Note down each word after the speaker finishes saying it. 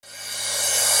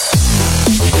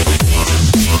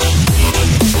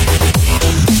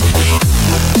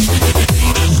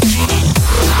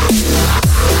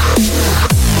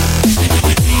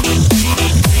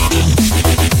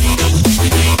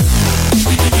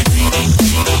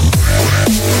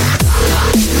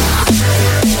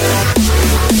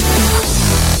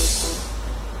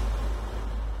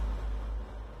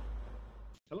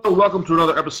welcome to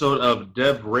another episode of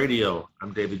Dev Radio.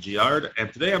 I'm David Giard,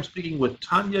 and today I'm speaking with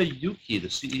Tanya Yuki, the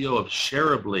CEO of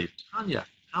Shareablee. Tanya,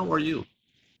 how are you?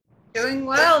 Doing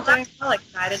well.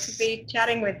 Excited to be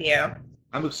chatting with you.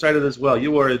 I'm excited as well.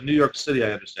 You are in New York City, I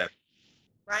understand.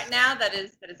 Right now, that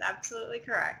is absolutely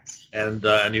correct. And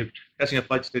you're catching a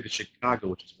flight today to Chicago,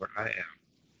 which is where I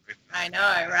am. I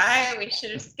know, right? We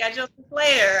should have scheduled this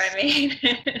later.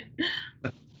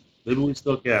 Maybe we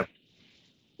still can.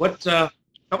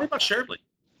 Tell me about Shareablee. What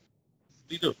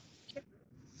do you do?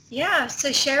 Yeah,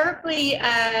 so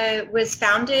Shareablee was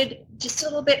founded just a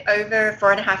little bit over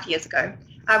 4.5 years ago,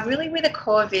 really with a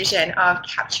core vision of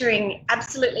capturing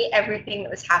absolutely everything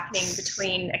that was happening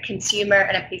between a consumer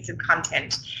and a piece of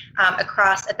content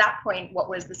across, at that point, what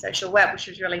was the social web, which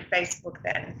was really Facebook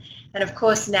then. And of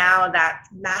course, now that's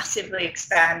massively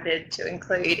expanded to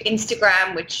include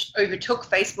Instagram, which overtook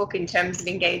Facebook in terms of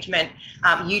engagement.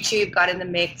 YouTube got in the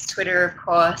mix, Twitter, of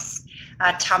course,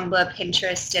 Tumblr,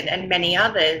 Pinterest, and many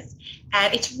others.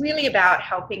 And it's really about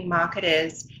helping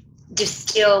marketers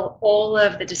distill all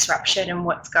of the disruption and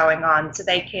what's going on so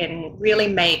they can really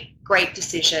make great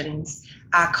decisions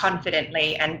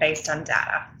confidently and based on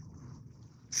data.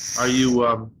 Are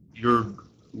you you're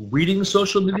reading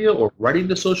social media or writing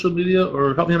to social media,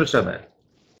 or help me understand that?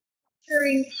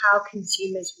 Capturing how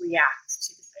consumers react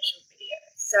to the social media.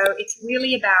 So it's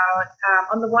really about,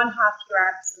 on the one hand, you're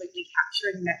absolutely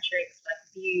capturing metrics like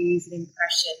views and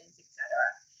impressions, etc.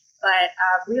 But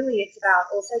really it's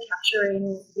about also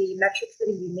capturing the metrics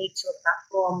that are unique to a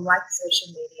platform like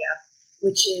social media,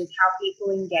 which is how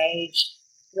people engage,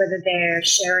 whether they're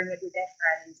sharing it with their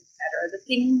friends, etc. The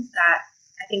things that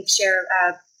I think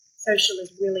social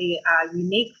is really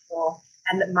unique for,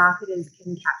 and that marketers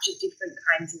can capture different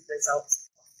kinds of results.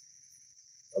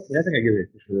 Okay, I think I get it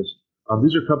for this.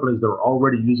 These are companies that are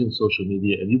already using social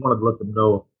media, and you wanted to let them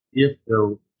know if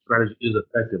their strategy is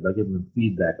effective by giving them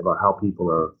feedback about how people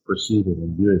are perceiving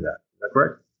and viewing that. Is that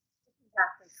correct?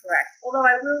 Exactly correct. Although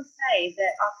I will say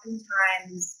that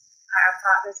oftentimes our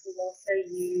partners will also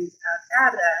use our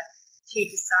data to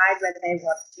decide whether they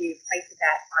want to place a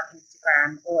bet on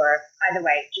Instagram, or either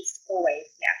way, just always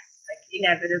yes, like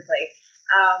inevitably.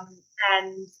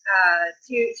 And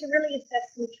to really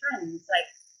assess the trends. Like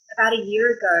about a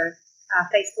year ago,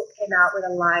 Facebook came out with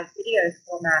a live video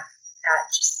format that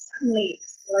just suddenly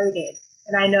exploded.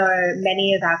 And I know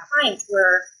many of our clients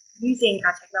were using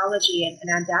our technology and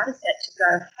our data set to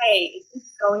go, hey, is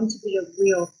this going to be a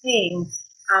real thing?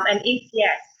 And if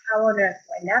yes, how on earth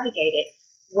do I navigate it?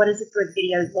 What does a good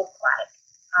video look like?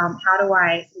 How do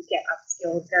I get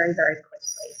upskilled very, very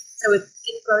quickly? So it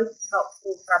goes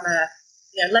helpful from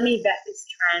let me vet this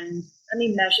trend, let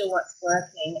me measure what's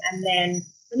working, and then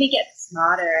let me get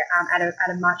smarter at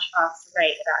a much faster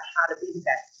rate about how to be the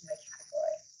best in the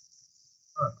category.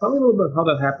 Tell me a little bit how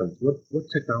that happens. What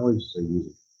technologies are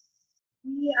you using?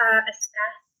 We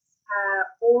assess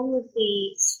all of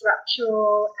the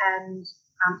structural and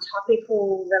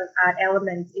topical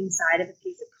elements inside of a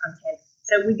piece of content.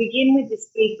 So we begin with this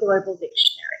big global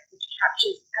dictionary, which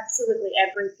captures absolutely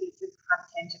every piece of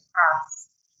content across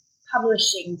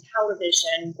publishing,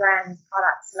 television, brands,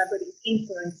 products, celebrities,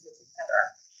 influencers, etc.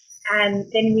 And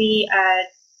then we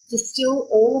distill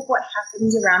all of what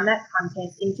happens around that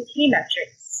content into key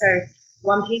metrics. So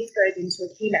one piece goes into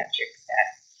a key metric set.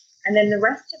 And then the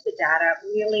rest of the data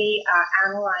really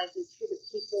analyzes who the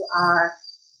people are,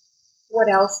 what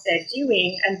else they're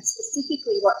doing, and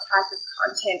specifically what type of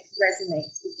content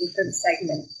resonates with different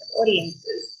segments of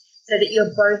audiences, so that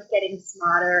you're both getting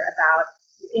smarter about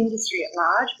the industry at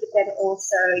large, but then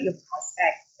also your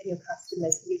prospects and your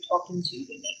customers that you're talking to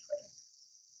uniquely.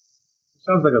 It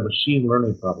sounds like a machine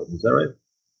learning problem. Is that right?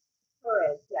 Sure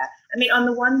is, yeah. I mean, on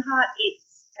the one hand,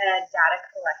 it's a data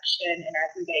collection and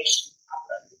aggregation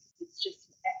problem. It's just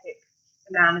an epic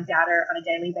amount of data on a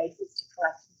daily basis to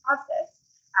collect and process.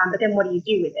 But then what do you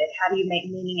do with it? How do you make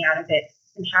meaning out of it?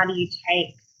 And how do you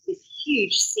take this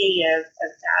huge sea of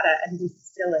data and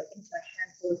distill it into a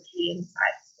handful of key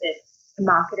insights that the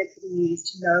marketer can use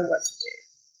to know what to do?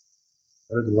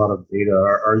 That is a lot of data.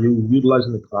 Are you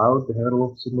utilizing the cloud to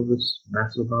handle some of this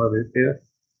massive amount of data?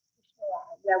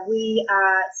 Yeah, we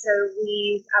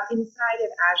inside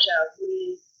of Azure,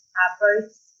 we both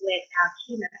split our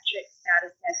key metrics data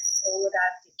sets and all of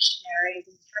our dictionaries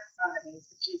and taxonomies,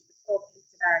 which is the core piece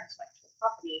of our intellectual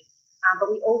property. But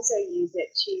we also use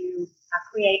it to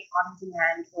create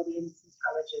on-demand audience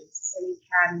intelligence, so you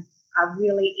can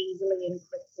really easily and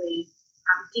quickly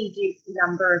dedupe the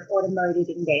number of automotive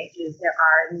engagers there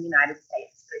are in the United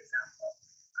States, for example,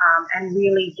 and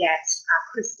really get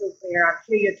crystal clear on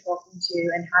who you're talking to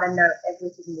and how to know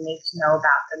everything you need to know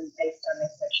about them based on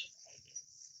their social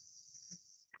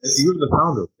You're the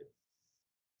founder.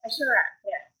 I sure am,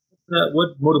 yeah.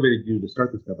 What motivated you to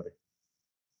start this company?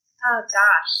 Oh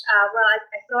gosh. Well, I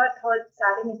thought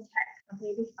starting a tech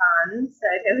company would be fun, so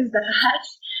there was that.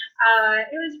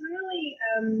 It was really,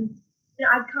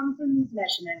 I'd come from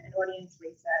measurement and audience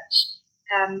research.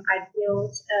 I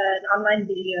built an online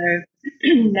video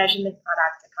measurement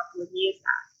product a couple of years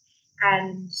back,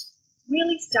 and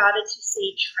really started to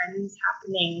see trends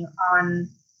happening on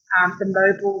the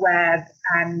mobile web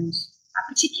and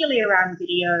particularly around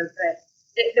video, but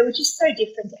they were just so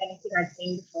different to anything I'd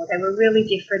seen before. They were really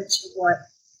different to what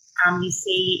you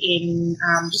see in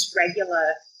just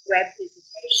regular web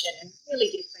visitation, and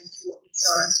really different to what we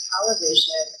saw on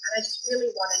television. And I just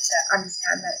really wanted to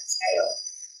understand that at scale.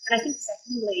 And I think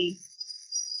secondly,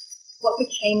 what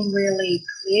became really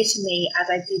clear to me as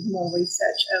I did more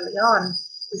research early on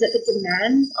was that the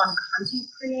demands on content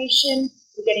creation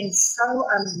were getting so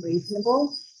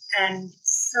unreasonable and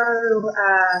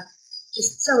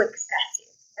just so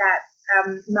excessive that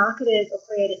marketers or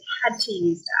creators had to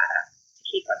use data to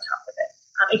keep on top of it.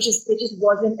 There just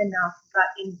wasn't enough gut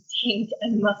instinct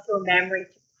and muscle memory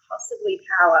to possibly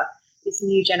power this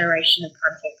new generation of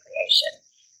content creation.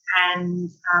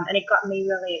 And it got me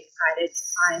really excited to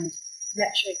find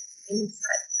metrics and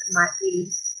insights that might be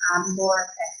more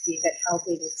effective at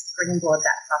helping springboard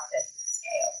that process at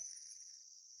scale.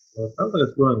 Well, it sounds like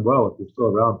it's going well if you're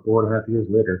still around 4.5 years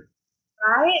later.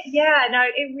 Right? Yeah, no,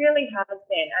 it really has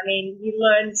been. I mean, you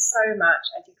learn so much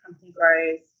as your company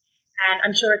grows. And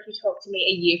I'm sure if you talk to me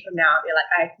a year from now, I'll be like,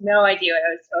 I have no idea what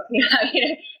I was talking about.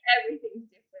 Everything's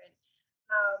different.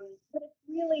 But it's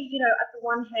really, at the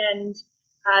one hand,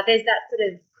 there's that sort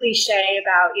of cliche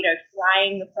about,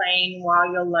 flying the plane while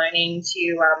you're learning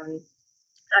to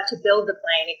build the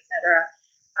plane, etc.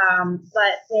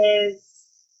 But there's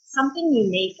something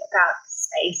unique about the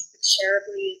space that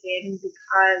Shareablee is in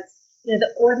because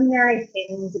the ordinary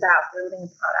things about building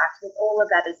a product, with all of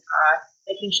that is hard,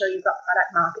 making sure you've got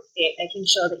product market fit, making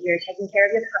sure that you're taking care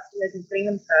of your customers and putting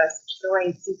them first, which is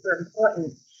always super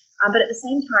important. But at the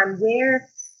same time, we're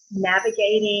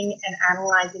navigating and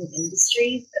analyzing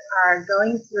industries that are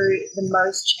going through the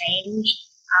most change.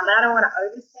 And I don't want to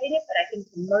overstate it, but I think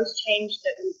the most change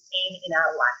that we've seen in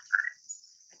our lifetimes.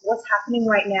 Like what's happening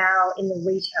right now in the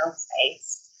retail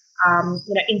space,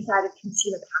 inside of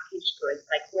consumer packaged goods,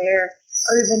 like where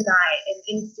overnight an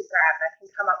Instagram that can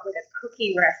come up with a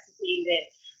cookie recipe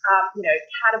that,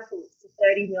 catapults to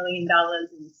 $30 million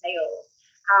in sales.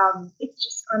 It's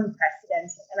just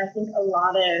unprecedented. And I think a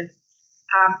lot of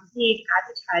big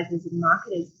advertisers and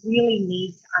marketers really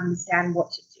need to understand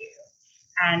what to do.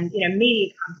 And,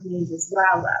 media companies as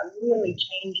well are really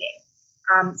changing.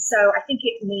 So I think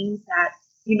it means that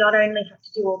you not only have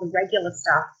to do all the regular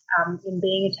stuff in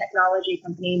being a technology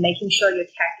company, making sure your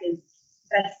tech is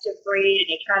best of breed and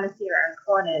you're trying to see around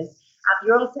corners,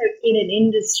 you're also in an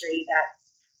industry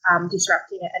that's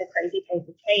disrupting it at a crazy pace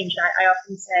of change. And I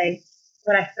often say,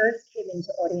 when I first came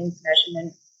into audience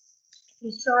measurement, if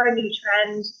you saw a new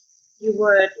trend, you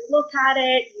would look at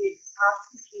it, you'd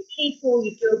ask a few people,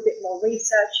 you'd do a bit more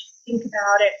research, think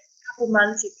about it, a couple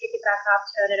months, you'd pick it back up,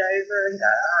 turn it over and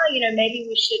go, maybe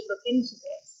we should look into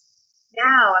this.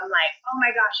 Now I'm like, oh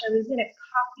my gosh, I was in a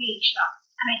coffee shop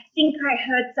and I think I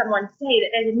heard someone say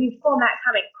that there's a new format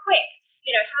coming. Quick,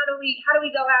 how do we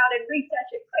go out and research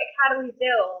it quick? How do we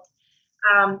build?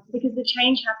 Because the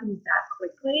change happens that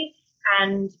quickly,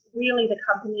 and really the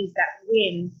companies that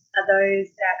win are those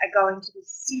that are going to be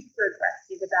super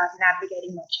aggressive about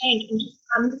navigating that change and just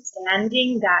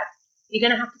understanding that you're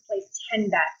going to have to place 10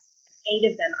 bets, and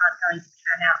 8 of them aren't going to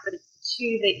pan out, but it's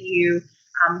the 2 that you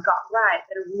got right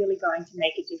that are really going to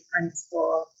make a difference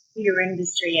for your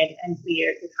industry and for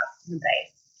your customer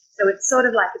base. So it's sort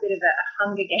of like a bit of a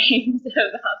Hunger Games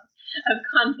of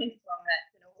content formats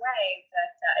in a way, but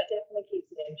it definitely keeps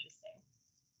it interesting.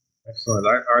 Excellent.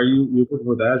 Are you working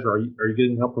with Azure? Are you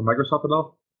getting help from Microsoft at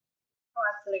all? Oh,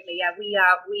 absolutely. Yeah, we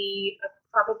are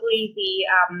probably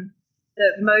the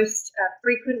most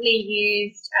frequently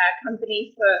used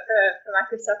company for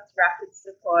Microsoft's rapid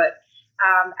support.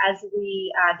 As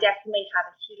we definitely have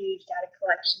a huge data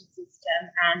collection system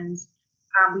and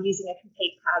we're using a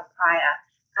complete cloud prior.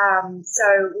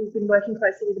 So we've been working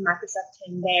closely with the Microsoft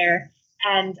team there.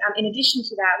 And in addition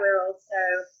to that, we're also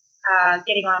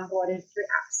getting onboarded through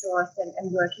AppSource and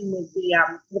working with the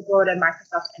broader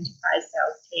Microsoft Enterprise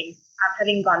sales team,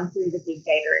 having gone through the Big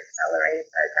Data Accelerator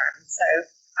program. So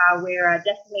we're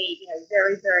definitely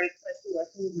very, very closely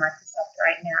working with Microsoft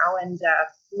right now and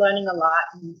learning a lot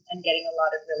and getting a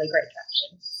lot of really great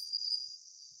traction.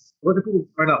 Where can people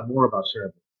find out more about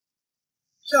Shareablee?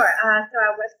 Sure. So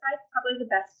our website's probably the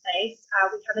best place.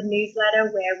 We have a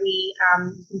newsletter where we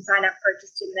you can sign up for it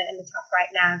just in the top right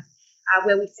now,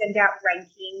 where we send out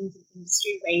rankings and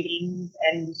industry ratings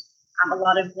and a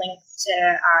lot of links to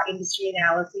industry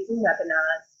analyses and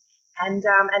webinars. And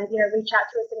reach out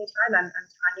to us anytime. I'm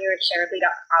Tanya at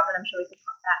Shareablee.com, and I'm sure we can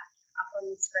pop that up on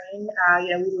the screen.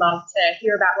 We love to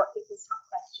hear about what people's top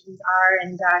questions are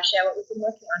and share what we've been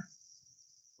working on.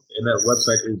 And that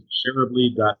website is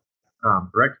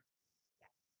shareablee.com, correct?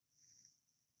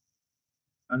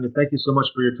 Anya, thank you so much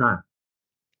for your time.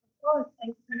 Of course.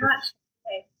 Thank you so much.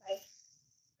 Okay, bye.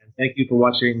 And thank you for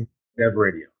watching Dev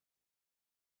Radio.